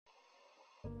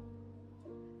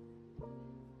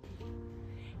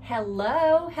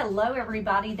Hello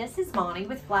everybody. This is Monty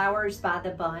with Flowers by the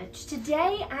Bunch.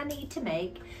 Today I need to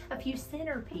make a few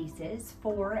centerpieces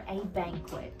for a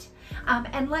banquet.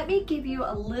 And let me give you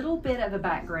a little bit of a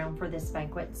background for this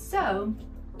banquet. So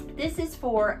this is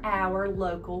for our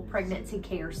local pregnancy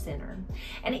care center.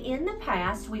 And in the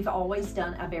past, we've always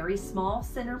done a very small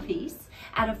centerpiece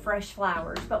out of fresh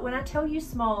flowers. But when I tell you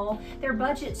small, their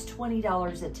budget's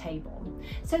 $20 a table.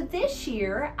 So this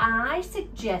year, I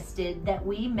suggested that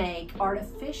we make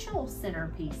artificial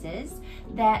centerpieces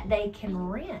that they can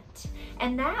rent.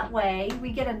 And that way,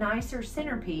 we get a nicer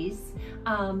centerpiece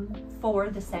for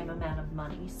the same amount of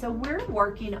money. So we're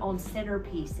working on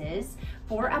centerpieces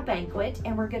for a banquet,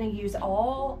 and we're going to use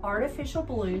all artificial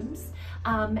blooms,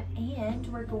 and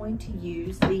we're going to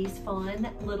use these fun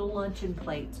little luncheon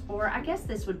plates, or I guess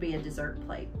this would be a dessert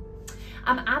plate.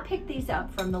 I picked these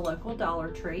up from the local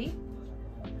Dollar Tree.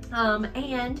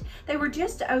 And they were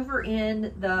just over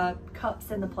in the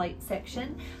cups and the plate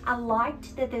section. I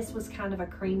liked that this was kind of a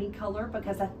creamy color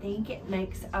because I think it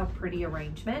makes a pretty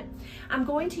arrangement. I'm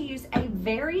going to use a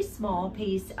very small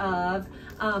piece of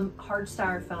hard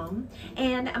styrofoam,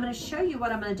 and I'm going to show you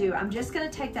what I'm going to do. I'm just going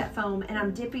to take that foam and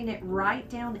I'm dipping it right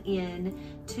down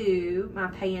into my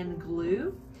pan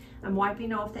glue. I'm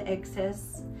wiping off the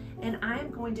excess, and I'm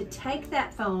going to take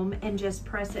that foam and just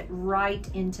press it right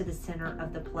into the center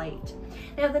of the plate.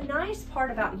 Now, the nice part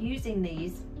about using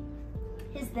these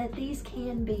is that these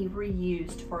can be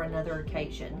reused for another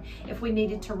occasion. If we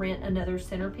needed to rent another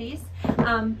centerpiece,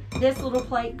 this little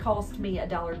plate cost me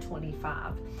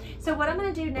 $1.25. So what I'm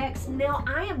going to do next, now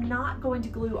I am not going to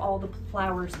glue all the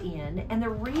flowers in, and the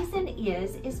reason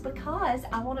is because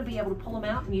I want to be able to pull them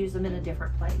out and use them in a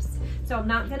different place. So I'm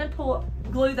not going to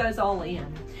glue those all in.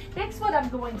 Next, what I'm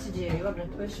going to do, I'm going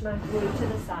to push my glue to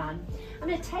the side. I'm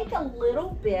going to take a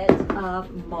little bit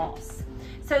of moss.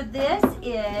 So this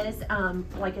is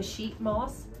like a sheet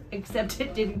moss, except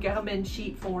it didn't come in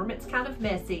sheet form. It's kind of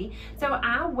messy. So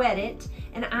I wet it,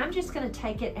 and I'm just going to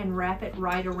take it and wrap it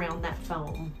right around that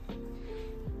foam.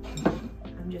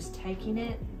 I'm just taking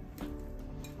it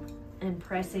and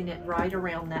pressing it right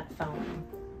around that foam.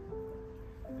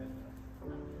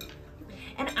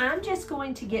 And I'm just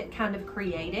going to get kind of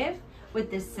creative with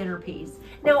this centerpiece.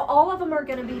 Now, all of them are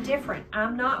going to be different.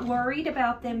 I'm not worried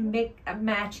about them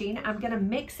matching. I'm going to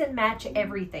mix and match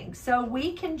everything. So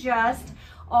we can just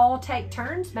all take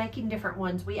turns making different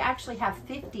ones. We actually have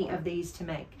 50 of these to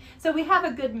make. So we have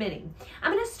a good many.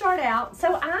 I'm going to start out.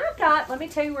 So let me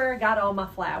tell you where I got all my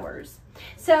flowers.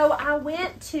 So I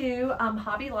went to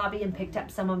Hobby Lobby and picked up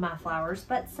some of my flowers,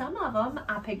 but some of them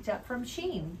I picked up from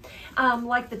Shein.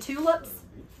 Like the tulips,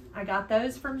 I got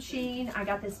those from Shein. I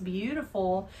got this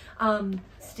beautiful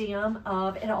stem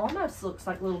of, it almost looks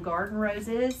like little garden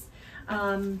roses.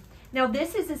 Now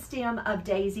this is a stem of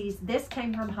daisies. This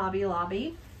came from Hobby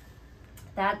Lobby.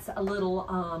 That's a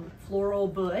little floral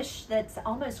bush that's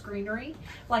almost greenery,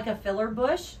 like a filler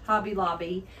bush, Hobby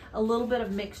Lobby. A little bit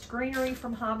of mixed greenery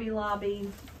from Hobby Lobby.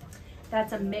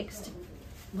 That's a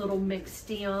little mixed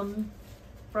stem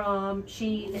from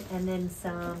Shein, and then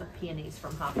some peonies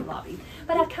from Hobby Lobby.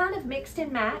 But I kind of mixed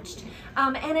and matched.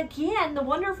 And again, the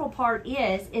wonderful part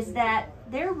is that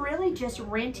they're really just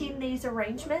renting these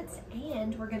arrangements,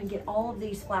 and we're gonna get all of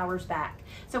these flowers back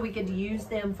so we could use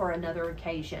them for another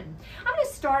occasion. I'm gonna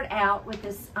start out with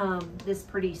this, this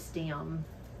pretty stem.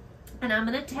 And I'm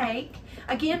gonna take,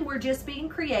 again, we're just being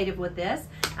creative with this.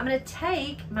 I'm gonna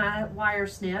take my wire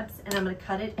snips and I'm gonna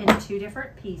cut it into 2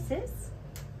 different pieces.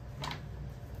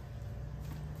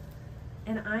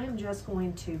 And I am just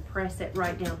going to press it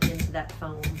right down into that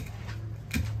foam.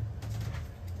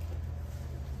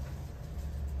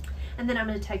 And then I'm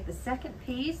going to take the second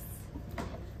piece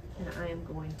and I am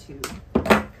going to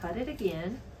cut it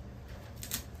again.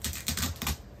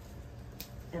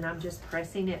 And I'm just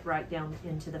pressing it right down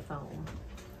into the foam.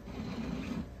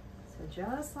 So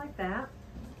just like that.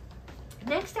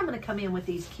 Next, I'm going to come in with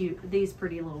these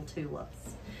pretty little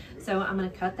tulips. So I'm going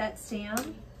to cut that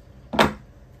stem.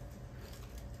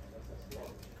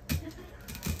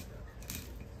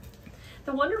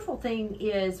 The wonderful thing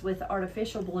is with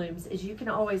artificial blooms is you can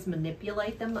always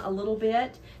manipulate them a little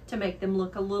bit to make them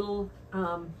look a little,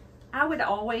 I would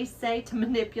always say to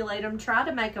manipulate them, try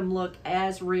to make them look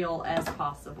as real as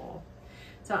possible.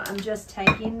 So I'm just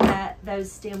taking those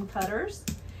stem cutters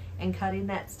and cutting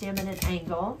that stem at an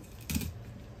angle.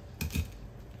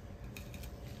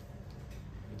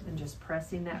 And just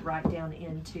pressing that right down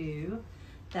into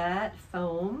that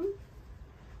foam.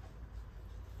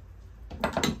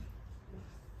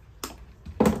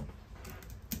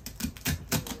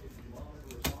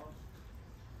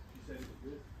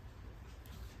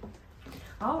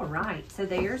 All right, so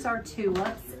there's our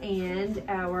tulips and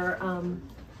our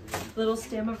little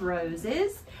stem of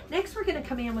roses. Next, we're gonna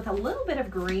come in with a little bit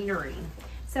of greenery.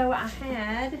 So I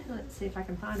had, let's see if I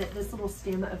can find it, this little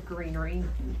stem of greenery.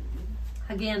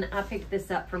 Again, I picked this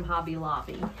up from Hobby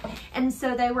Lobby. And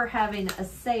so they were having a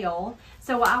sale.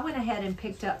 So I went ahead and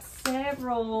picked up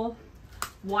several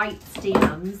white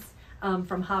stems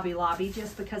from Hobby Lobby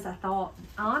just because I thought,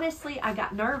 honestly, I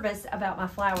got nervous about my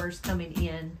flowers coming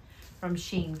in from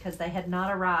Shein because they had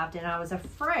not arrived and I was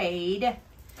afraid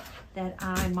that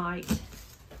I might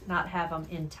not have them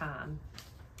in time.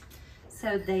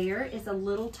 So there is a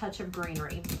little touch of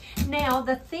greenery. Now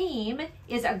the theme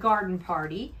is a garden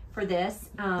party for this,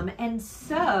 and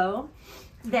so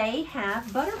they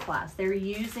have butterflies. They're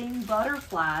using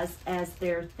butterflies as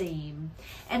their theme.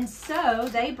 And so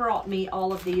they brought me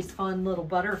all of these fun little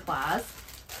butterflies.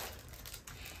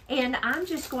 And I'm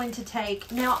just going to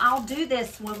take, now I'll do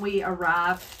this when we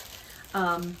arrive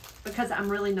because I'm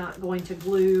really not going to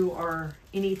glue or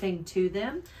anything to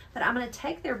them, but I'm going to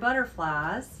take their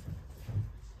butterflies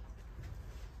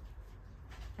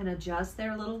and adjust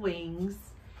their little wings,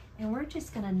 and we're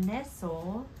just going to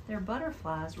nestle their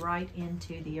butterflies right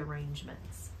into the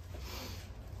arrangements.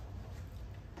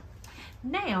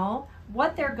 Now,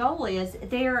 what their goal is,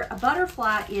 their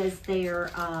butterfly is their,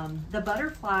 the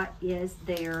butterfly is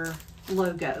their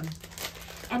logo.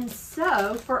 And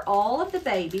so for all of the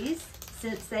babies,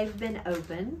 since they've been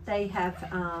open, they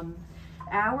have,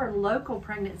 our local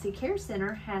pregnancy care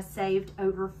center has saved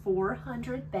over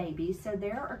 400 babies. So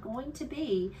there are going to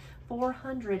be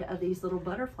 400 of these little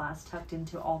butterflies tucked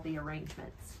into all the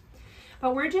arrangements.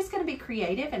 But we're just going to be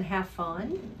creative and have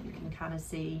fun. You can kind of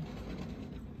see,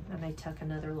 I may tuck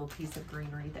another little piece of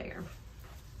greenery there.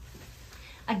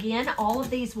 Again, all of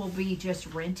these will be just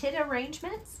rented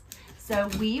arrangements. So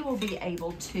we will be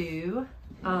able to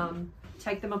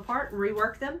take them apart and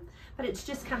rework them, but it's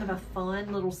just kind of a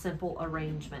fun little simple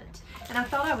arrangement. And I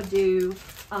thought I would do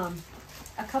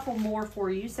a couple more for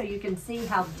you so you can see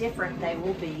how different they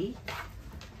will be.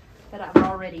 But I've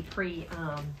already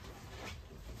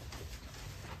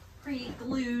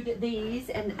pre-glued these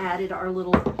and added our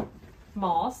little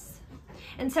moss.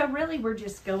 And so really we're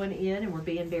just going in and we're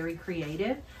being very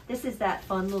creative. This is that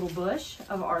fun little bush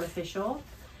of artificial.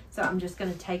 So I'm just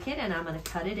going to take it and I'm going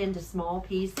to cut it into small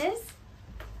pieces.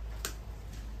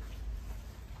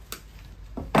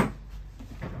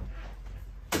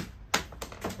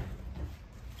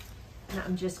 And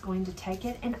I'm just going to take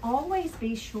it, and always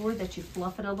be sure that you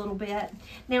fluff it a little bit.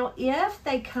 Now, if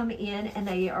they come in and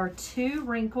they are too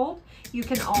wrinkled, you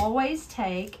can always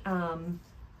take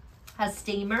a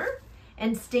steamer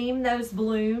and steam those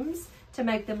blooms to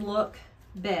make them look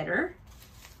better.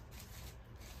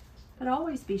 But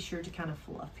always be sure to kind of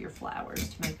fluff your flowers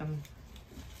to make them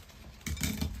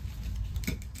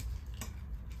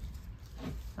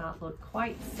not look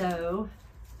quite so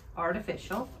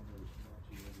artificial.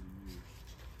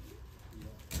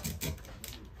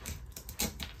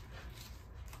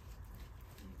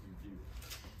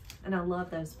 And I love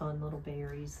those fun little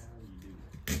berries.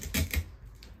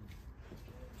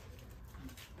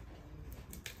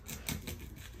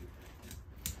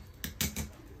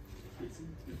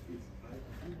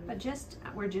 But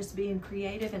we're just being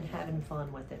creative and having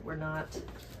fun with it. We're not,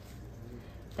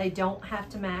 they don't have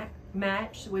to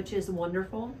match, which is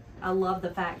wonderful. I love the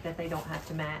fact that they don't have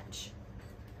to match.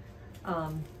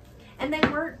 And they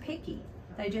weren't picky.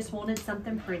 They just wanted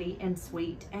something pretty and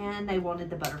sweet, and they wanted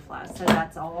the butterflies. So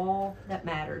that's all that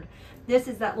mattered. This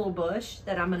is that little bush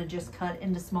that I'm going to just cut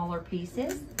into smaller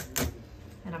pieces.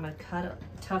 And I'm going to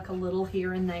tuck a little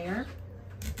here and there.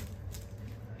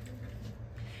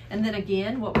 And then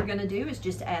again, what we're going to do is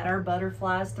just add our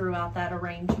butterflies throughout that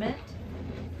arrangement.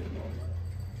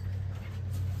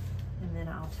 And then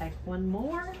I'll take one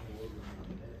more.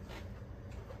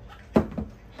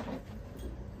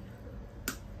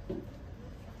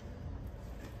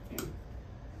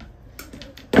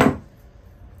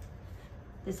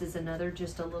 This is another,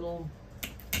 just a little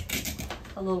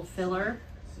filler.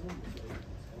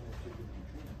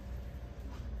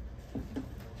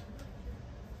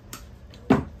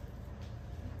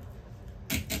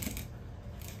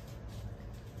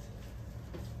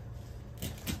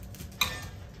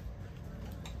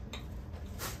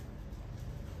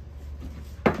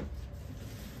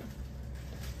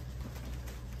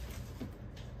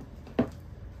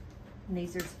 And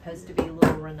these are supposed to be a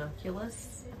little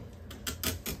ranunculus.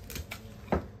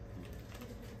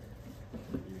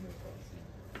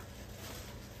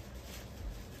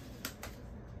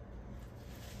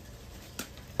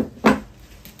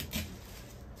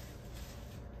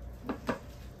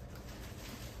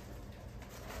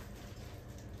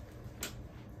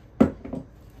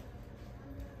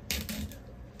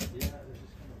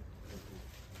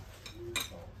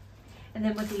 And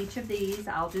then with each of these,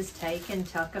 I'll just take and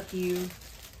tuck a few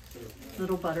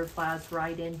little butterflies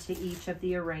right into each of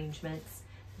the arrangements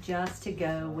just to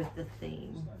go with the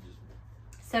theme.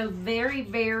 So very,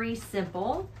 very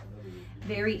simple,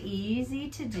 very easy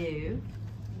to do,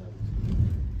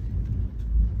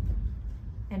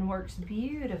 and works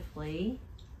beautifully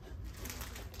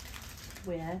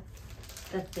with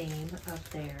the theme of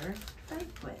their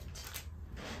banquet.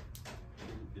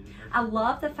 I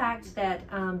love the fact that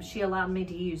she allowed me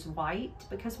to use white,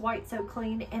 because white's so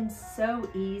clean and so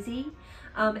easy.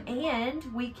 And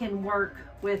we can work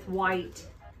with white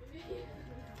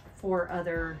for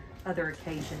other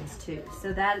occasions too.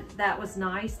 So that was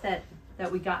nice that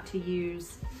we got to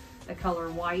use the color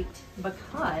white,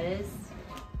 because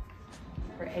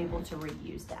we're able to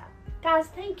reuse that. Guys,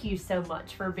 thank you so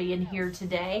much for being here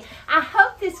today. I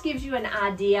hope this gives you an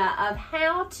idea of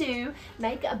how to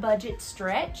make a budget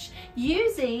stretch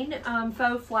using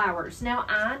faux flowers. Now,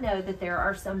 I know that there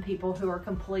are some people who are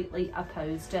completely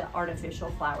opposed to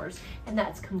artificial flowers, and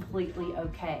that's completely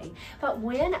okay. But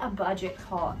when a budget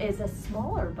call is a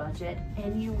smaller budget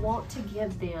and you want to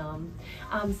give them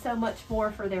so much more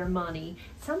for their money,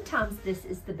 sometimes this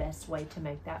is the best way to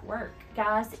make that work.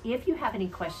 Guys, if you have any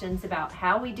questions about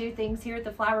how we do things here at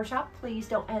the Flower Shop, please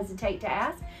don't hesitate to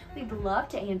ask. We'd love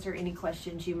to answer any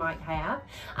questions you might have.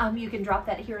 You can drop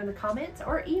that here in the comments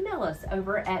or email us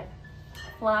over at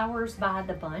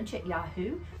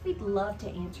flowersbythebunch@yahoo. We'd love to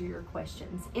answer your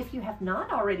questions. If you have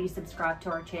not already subscribed to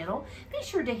our channel, be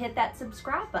sure to hit that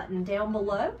subscribe button down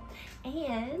below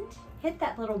and hit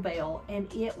that little bell, and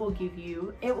it will give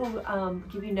you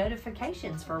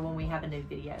notifications for when we have a new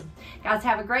video. Guys,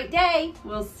 have a great day.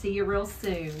 We'll see you real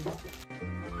soon.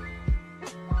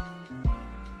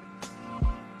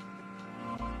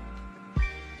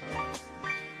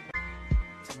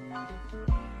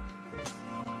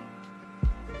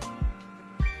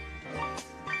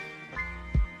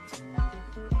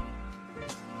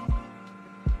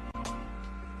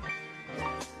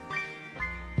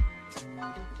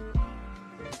 Thank you.